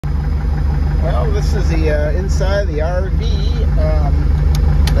Well, this is the inside of the RV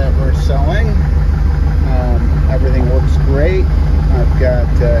that we're selling. Everything works great. I've got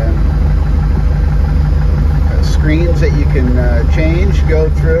screens that you can change, go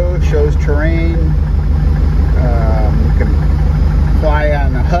through. It shows terrain. You can fly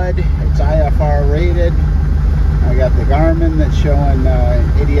on the HUD. It's IFR rated. I got the Garmin that's showing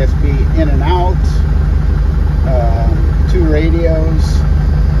ADS-B in and out. 2 radios,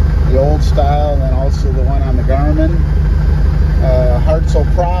 the old style, and then also the one on the Garmin. Hartzell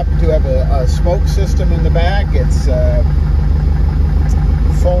prop to have a smoke system in the back. It's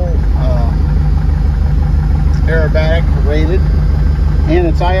full aerobatic rated, and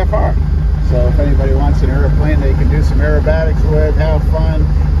it's IFR. So if anybody wants an airplane they can do some aerobatics with, have fun,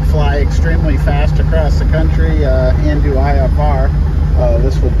 fly extremely fast across the country, and do IFR,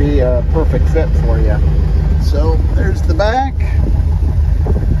 this would be a perfect fit for you. So there's the back.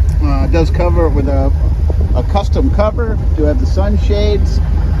 It does cover it with a custom cover to have the sunshades,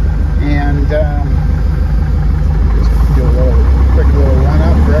 and just do a quick little run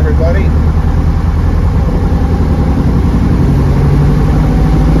up for everybody.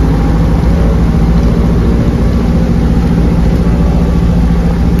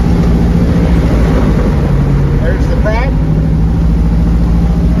 There's the prop.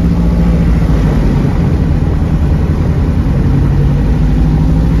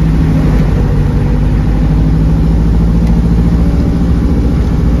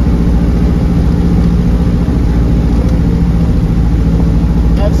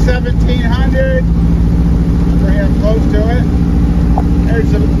 Close to it.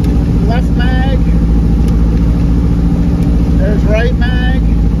 There's the left mag. There's right mag.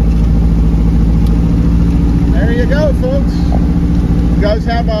 There you go, folks. It does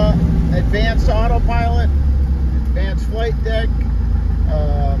have a advanced autopilot, advanced flight deck,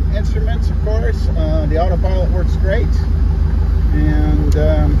 instruments, of course. The autopilot works great, and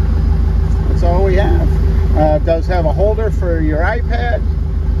that's all we have. It does have a holder for your iPad.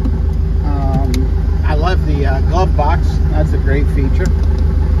 I love the glove box. That's a great feature.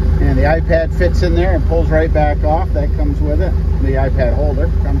 And the iPad fits in there and pulls right back off. That comes with it. The iPad holder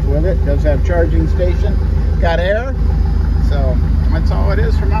comes with it. Does have charging station. Got air. So that's all it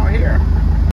is from out here.